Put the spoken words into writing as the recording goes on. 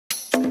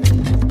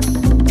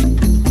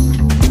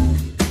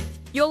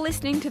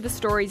listening to the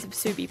Stories of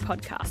Subi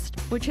podcast,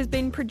 which has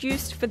been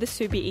produced for the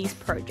Subi East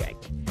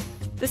project.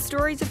 The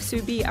Stories of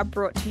Subi are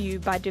brought to you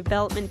by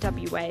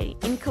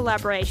DevelopmentWA in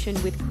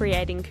collaboration with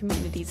Creating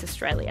Communities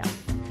Australia.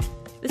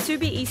 The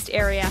Subi East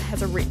area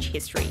has a rich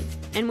history,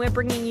 and we're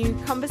bringing you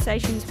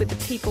conversations with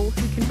the people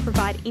who can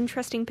provide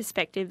interesting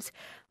perspectives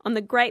on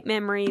the great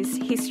memories,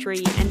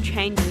 history and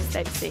changes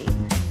they've seen.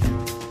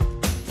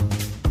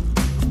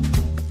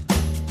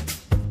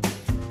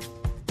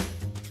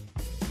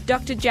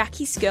 Dr.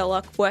 Jackie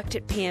Scurlock worked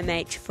at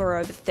PMH for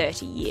over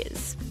 30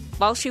 years.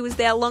 While she was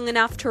there long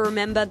enough to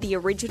remember the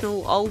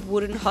original old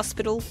wooden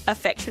hospital,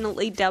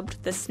 affectionately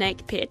dubbed the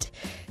Snake Pit,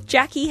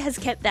 Jackie has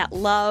kept that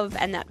love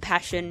and that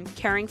passion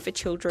caring for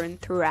children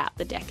throughout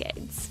the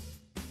decades.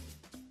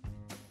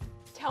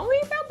 Tell me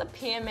about the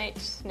PMH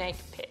Snake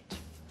Pit.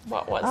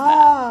 What was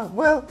that?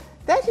 Well,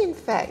 that in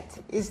fact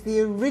is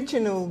the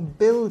original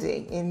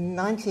building in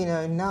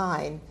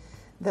 1909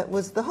 that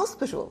was the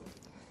hospital.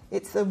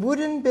 It's a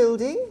wooden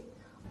building,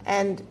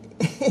 and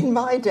in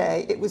my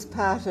day it was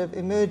part of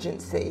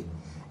emergency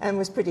and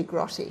was pretty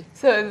grotty.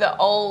 So the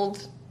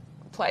old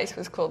place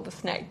was called the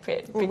Snake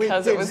Pit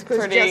because it was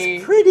pretty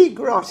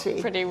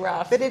grotty. Pretty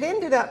rough. But it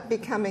ended up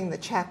becoming the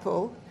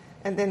chapel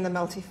and then the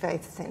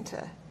multi-faith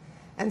centre.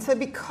 And so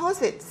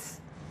because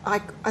it's,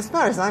 as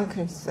far as I'm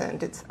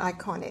concerned, it's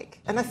iconic.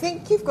 And I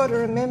think you've got to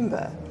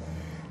remember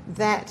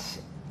that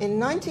in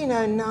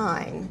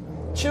 1909,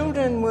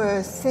 children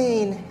were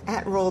seen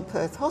at Royal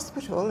Perth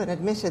Hospital and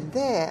admitted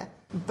there,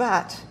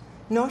 but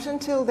not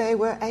until they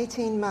were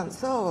 18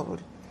 months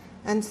old.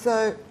 And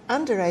so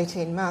under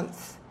 18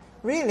 months,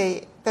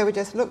 really, they were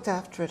just looked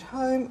after at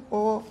home,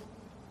 or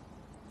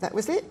that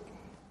was it.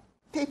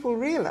 People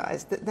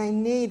realised that they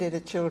needed a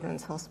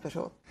children's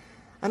hospital.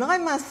 And I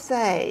must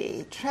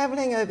say,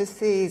 travelling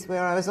overseas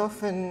where I was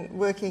often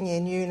working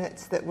in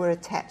units that were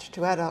attached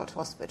to adult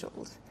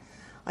hospitals,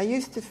 I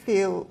used to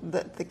feel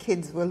that the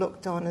kids were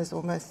looked on as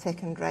almost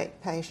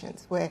second-rate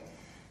patients, where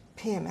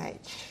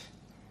PMH,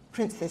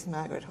 Princess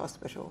Margaret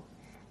Hospital,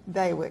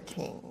 they were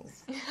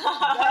kings.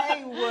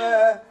 They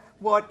were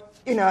what,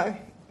 we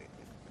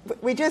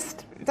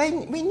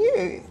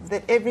knew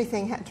that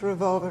everything had to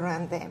revolve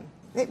around them.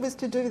 It was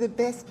to do the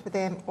best for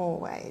them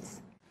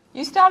always.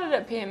 You started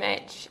at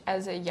PMH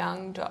as a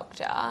young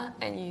doctor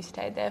and you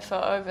stayed there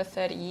for over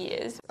 30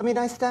 years.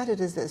 I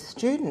started as a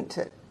student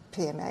at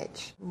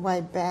PMH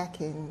way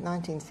back in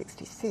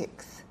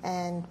 1966,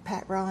 and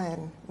Pat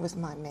Ryan was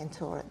my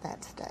mentor at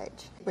that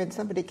stage. When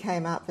somebody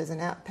came up as an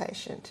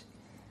outpatient,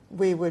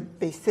 we would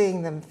be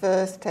seeing them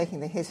first, taking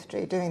the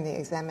history, doing the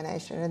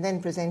examination, and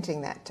then presenting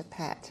that to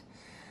Pat.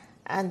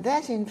 And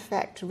that, in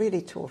fact,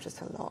 really taught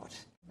us a lot.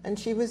 And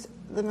she was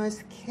the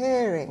most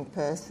caring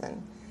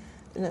person,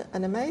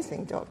 an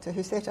amazing doctor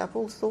who set up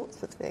all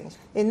sorts of things.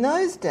 In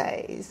those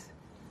days,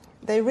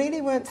 they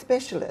really weren't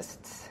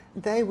specialists.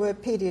 They were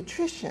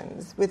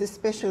paediatricians with a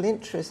special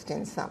interest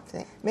in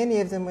something. Many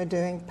of them were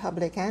doing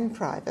public and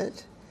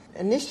private.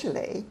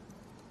 Initially,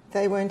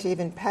 they weren't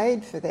even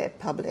paid for their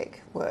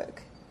public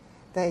work.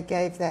 They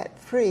gave that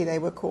free. They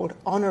were called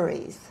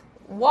honorees.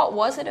 What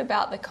was it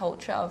about the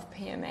culture of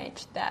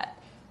PMH that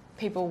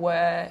people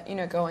were,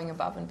 going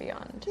above and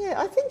beyond? Yeah,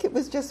 I think it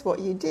was just what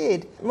you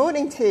did.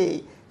 Morning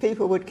tea,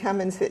 people would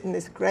come and sit in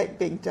this great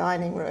big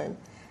dining room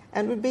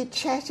and would be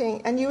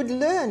chatting, and you would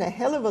learn a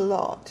hell of a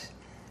lot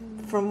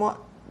from what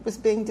was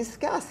being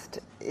discussed.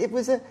 It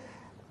was a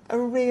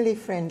really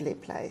friendly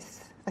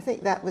place. I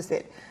think that was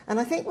it.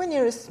 And I think when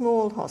you're a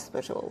small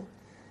hospital,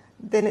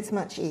 then it's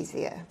much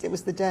easier. It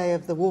was the day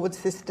of the ward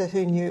sister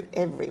who knew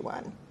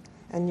everyone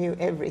and knew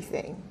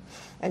everything.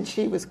 And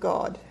she was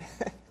God.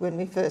 When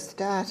we first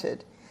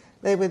started,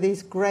 there were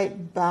these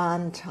great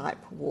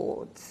barn-type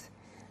wards.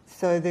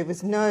 So there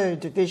was no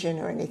division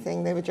or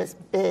anything. There were just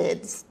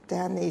beds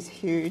down these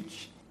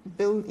huge,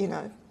 huge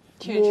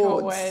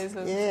hallways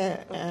of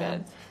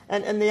beds.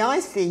 And the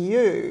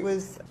ICU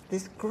was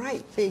this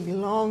great big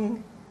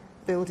long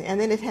building, and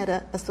then it had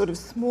a sort of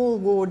small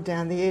ward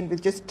down the end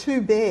with just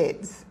 2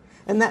 beds,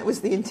 and that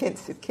was the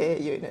intensive care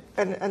unit.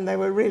 And they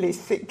were really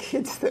sick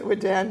kids that were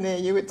down there.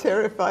 You were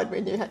terrified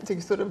when you had to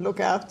sort of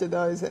look after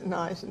those at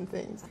night and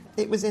things.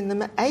 It was in the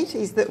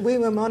 80s that we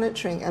were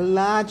monitoring a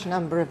large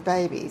number of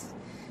babies.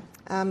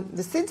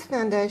 The SIDS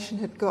Foundation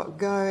had got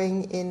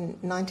going in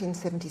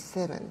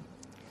 1977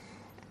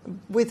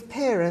 with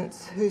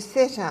parents who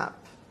set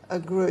up a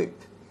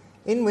group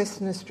in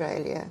Western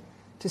Australia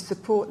to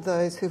support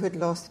those who had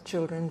lost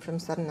children from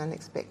sudden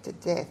unexpected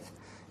death.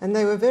 And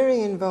they were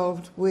very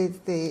involved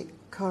with the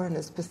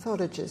coroner's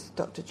pathologist,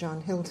 Dr. John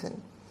Hilton.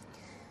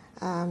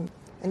 And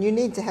you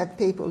need to have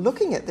people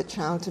looking at the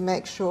child to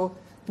make sure,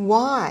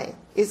 why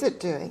is it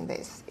doing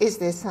this? Is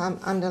there some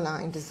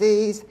underlying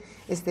disease?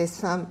 Is there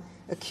some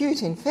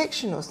acute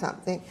infection or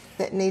something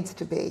that needs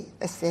to be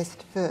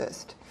assessed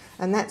first?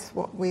 And that's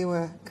what we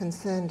were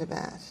concerned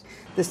about.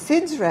 The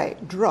SIDS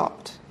rate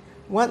dropped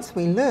once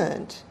we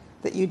learnt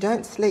that you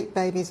don't sleep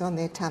babies on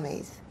their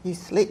tummies, you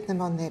sleep them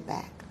on their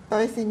back.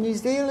 Both in New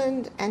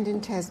Zealand and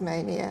in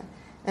Tasmania,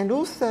 and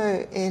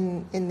also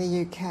in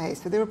the UK.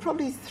 So there were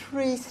probably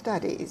 3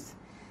 studies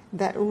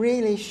that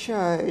really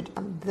showed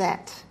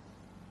that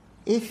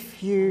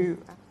if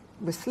you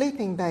were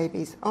sleeping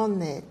babies on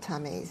their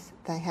tummies,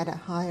 they had a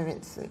higher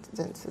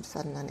incidence of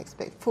sudden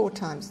unexpected, 4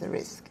 times the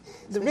risk.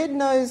 The Red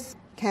Nose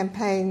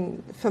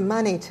campaign for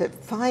money to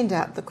find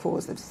out the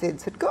cause of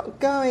SIDS had got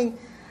going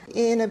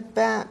in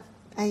about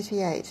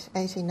 88,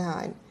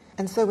 89.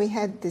 And so we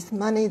had this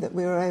money that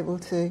we were able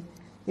to,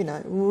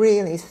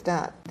 really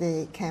start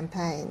the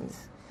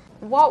campaigns.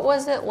 What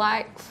was it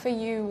like for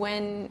you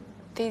when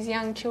these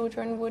young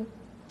children would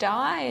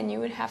die and you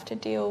would have to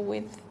deal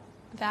with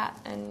that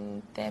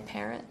and their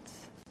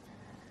parents?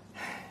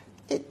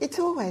 It's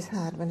always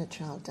hard when a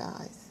child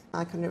dies.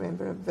 I can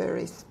remember a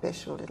very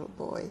special little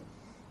boy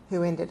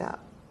who ended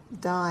up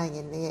dying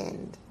in the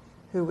end,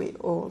 who we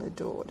all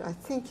adored. I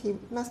think he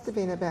must have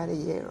been about a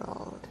year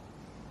old.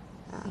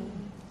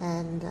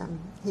 And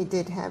he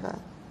did have a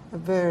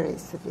very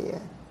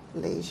severe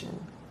lesion,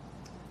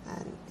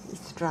 and he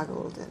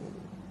struggled,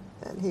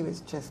 and he was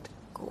just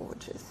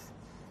gorgeous,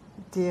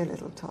 dear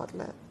little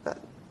toddler.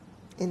 But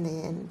in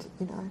the end,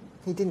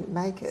 he didn't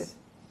make it.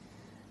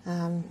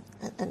 And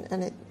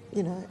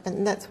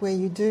that's where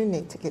you do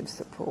need to give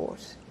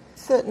support.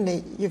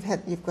 Certainly, you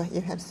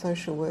have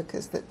social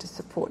workers that to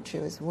support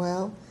you as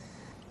well.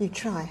 You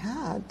try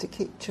hard to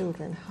keep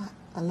children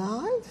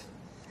alive,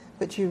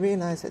 but you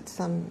realise at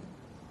some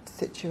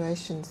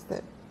situations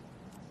that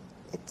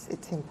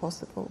it's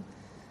impossible.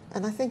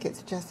 And I think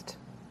it's just...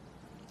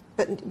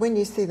 But when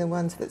you see the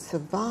ones that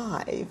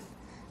survive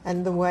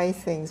and the way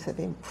things have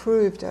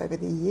improved over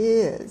the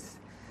years,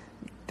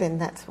 then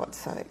that's what's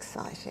so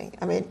exciting.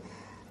 I mean,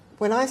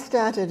 when I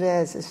started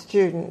as a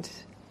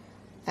student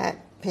at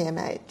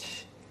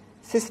PMH,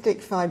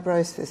 cystic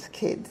fibrosis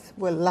kids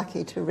were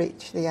lucky to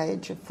reach the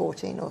age of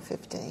 14 or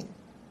 15.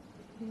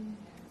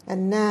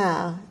 And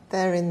now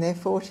they're in their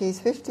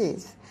 40s,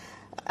 50s.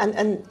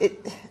 And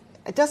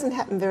it doesn't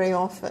happen very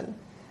often.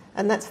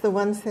 And that's the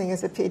one thing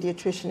as a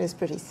paediatrician is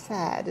pretty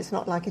sad. It's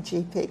not like a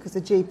GP, because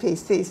a GP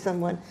sees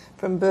someone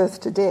from birth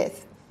to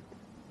death.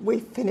 We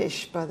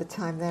finish by the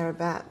time they're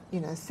about,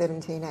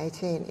 17,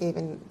 18,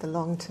 even the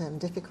long-term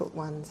difficult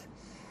ones.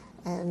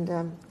 And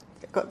I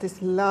got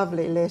this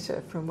lovely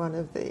letter from one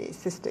of the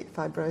cystic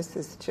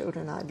fibrosis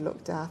children I'd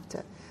looked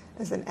after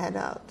as an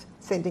adult,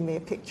 sending me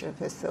a picture of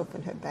herself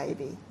and her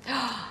baby.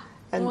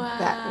 And wow.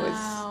 That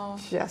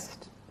was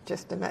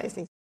just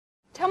amazing.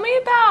 Tell me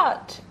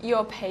about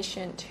your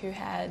patient who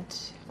had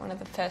one of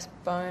the first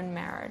bone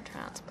marrow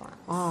transplants.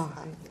 Oh,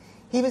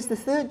 he was the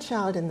 3rd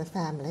child in the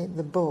family,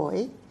 the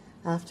boy,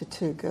 after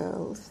 2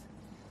 girls,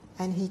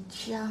 and he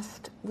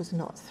just was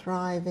not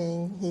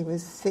thriving. He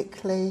was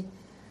sickly,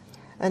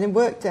 and it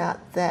worked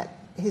out that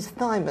his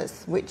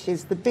thymus, which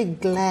is the big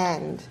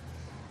gland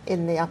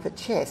in the upper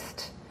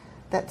chest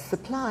that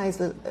supplies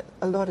a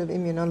lot of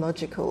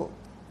immunological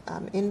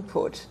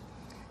input,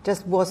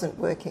 just wasn't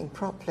working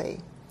properly.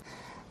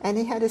 And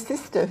he had a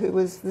sister who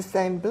was the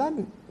same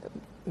blood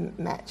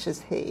match as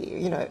he,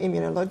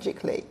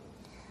 immunologically.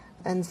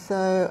 And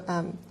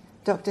so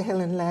Dr.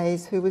 Helen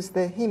Lays, who was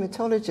the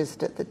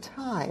haematologist at the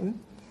time,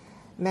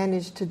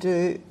 managed to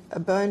do a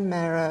bone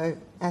marrow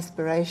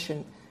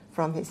aspiration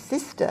from his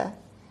sister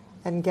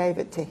and gave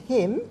it to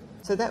him.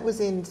 So that was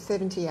in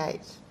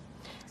 78.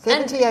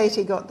 78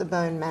 he got the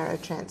bone marrow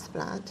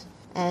transplant,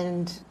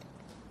 and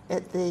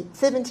at the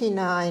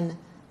 79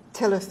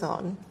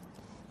 telethon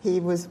he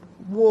was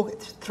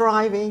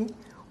thriving,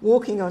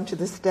 walking onto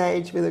the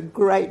stage with a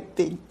great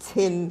big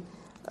tin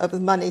of the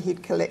money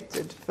he'd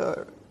collected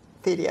for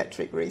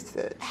paediatric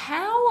research.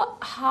 How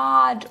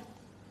hard...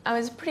 It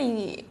was a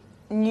pretty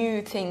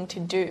new thing to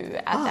do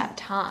at that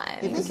time.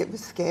 I think it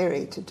was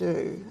scary to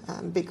do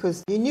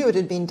because you knew it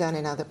had been done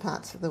in other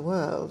parts of the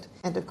world,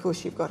 and of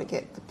course you've got to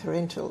get the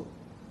parental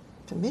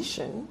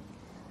permission,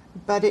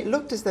 but it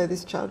looked as though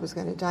this child was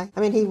going to die.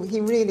 I mean,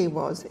 he really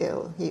was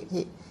ill.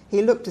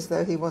 He looked as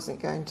though he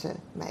wasn't going to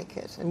make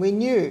it, and we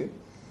knew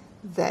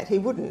that he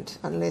wouldn't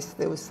unless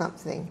there was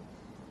something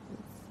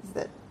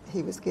that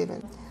he was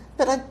given.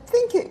 But I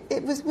think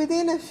it was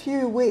within a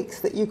few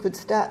weeks that you could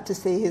start to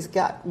see his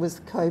gut was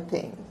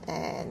coping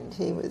and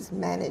he was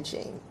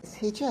managing.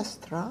 He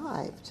just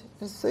thrived.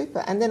 It was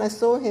super. And then I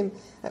saw him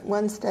at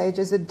one stage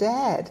as a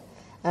dad,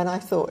 and I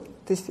thought,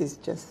 this is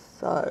just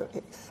so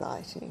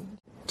exciting.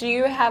 Do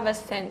you have a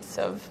sense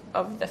of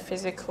the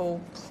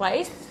physical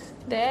place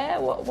there?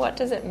 What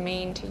does it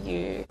mean to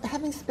you?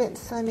 Having spent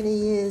so many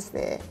years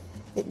there,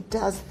 it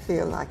does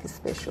feel like a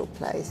special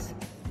place.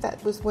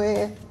 That was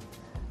where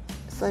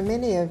so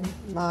many of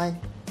my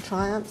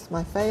triumphs,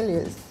 my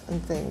failures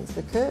and things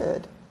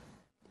occurred.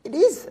 It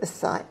is a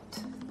site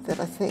that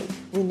I think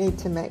we need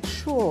to make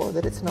sure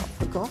that it's not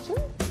forgotten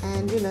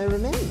and,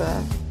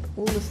 remember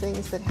all the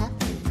things that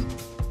happened.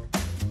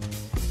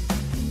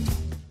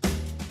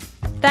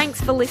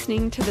 Thanks for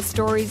listening to the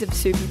Stories of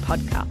Subi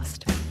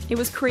podcast. It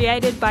was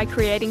created by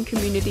Creating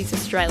Communities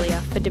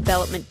Australia for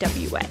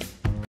DevelopmentWA.